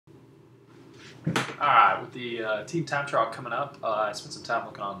Alright, with the team time trial coming up, I spent some time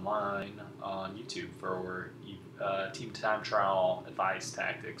looking online on YouTube for team time trial advice,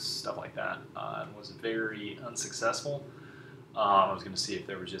 tactics, stuff like that, and was very unsuccessful. I was going to see if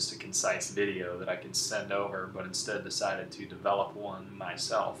there was just a concise video that I could send over, but instead decided to develop one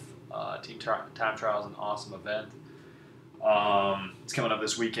myself. Time trial is an awesome event. It's coming up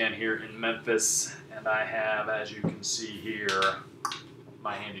this weekend here in Memphis, and I have, as you can see here,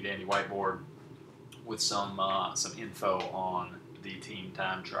 my handy dandy whiteboard with some info on the team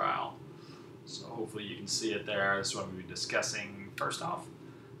time trial. So hopefully you can see it there. This is what we'll be discussing first off.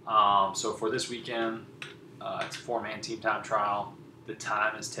 So for this weekend, it's a 4-man team time trial. The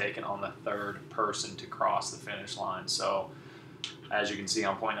time is taken on the third person to cross the finish line. So as you can see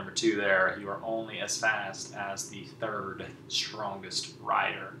on point number 2 there, you are only as fast as the third strongest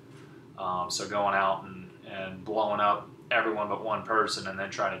rider. So going out and blowing up everyone but one person and then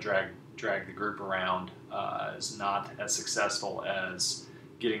trying to drag the group around is not as successful as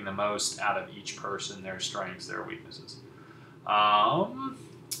getting the most out of each person, their strengths, their weaknesses.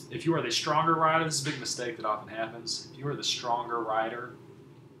 If you are the stronger rider, this is a big mistake that often happens. If you are the stronger rider,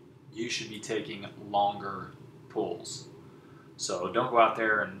 you should be taking longer pulls. So don't go out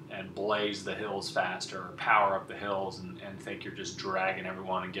there and blaze the hills faster or power up the hills and think you're just dragging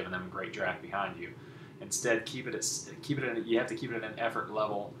everyone and giving them a great drag behind you. Instead, you have to keep it at an effort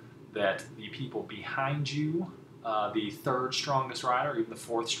level that the people behind you, the third strongest rider, even the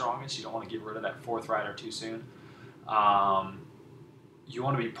fourth strongest, you don't want to get rid of that fourth rider too soon. You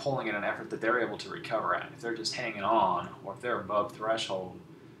want to be pulling at an effort that they're able to recover at. If they're just hanging on, or if they're above threshold,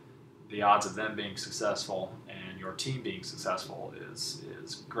 the odds of them being successful and your team being successful is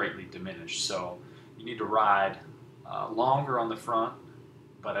greatly diminished. So you need to ride longer on the front,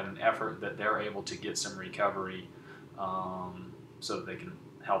 but at an effort that they're able to get some recovery so that they can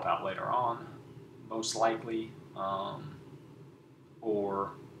help out later on, most likely,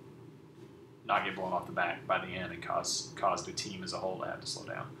 or not get blown off the back by the end and cause the team as a whole to have to slow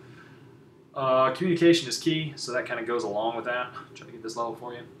down. Communication is key, so that kind of goes along with that. Try to get this level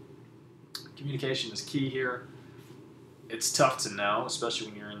for you. Communication is key here. It's tough to know, especially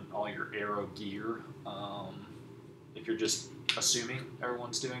when you're in all your aero gear. If you're just assuming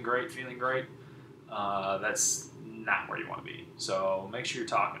everyone's doing great, feeling great, that's not where you want to be. So make sure you're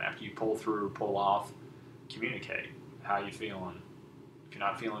talking after you pull through, pull off. Communicate. How you feeling? If you're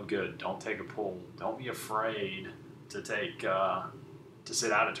not feeling good, don't take a pull. Don't be afraid to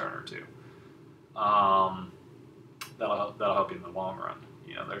sit out a turn or two. That'll help you in the long run.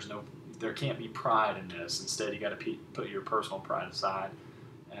 You know, there can't be pride in this. Instead, you got to put your personal pride aside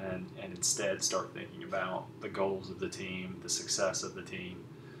and instead start thinking about the goals of the team, the success of the team.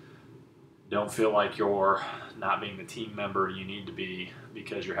 Don't feel like you're not being the team member you need to be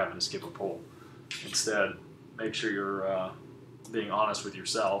because you're having to skip a pull. Instead, make sure you're being honest with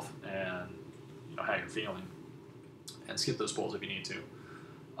yourself and how you're feeling, and skip those pulls if you need to.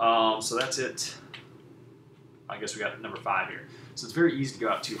 So that's it. I guess we got number 5 here. So it's very easy to go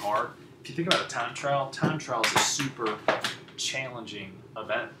out too hard. If you think about a time trial is a super challenging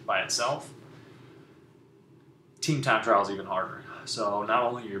event by itself. Team time trial is even harder. So not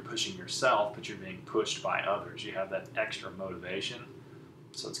only are you pushing yourself, but you're being pushed by others. You have that extra motivation.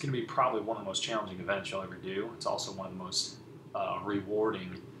 So it's going to be probably one of the most challenging events you'll ever do. It's also one of the most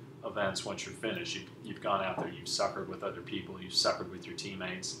rewarding events once you're finished. You've gone out there, you've suffered with other people, you've suffered with your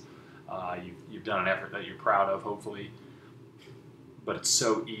teammates, you've done an effort that you're proud of, hopefully. But it's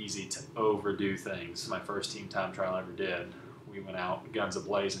so easy to overdo things. My first team time trial I ever did, we went out guns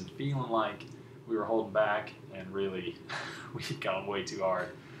a-blazing, feeling like we were holding back, and really we'd gone way too hard.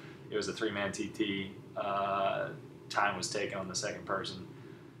 It was a 3-man TT. Time was taken on the second person,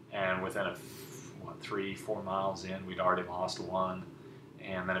 and within 3-4 miles in, we'd already lost one,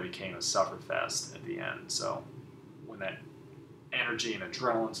 and then it became a suffer fest at the end. So when that energy and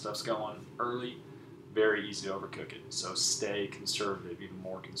adrenaline stuff's going early, very easy to overcook it. So stay conservative, even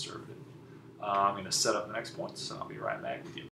more conservative. I'm going to set up the next points, so I'll be right back with you.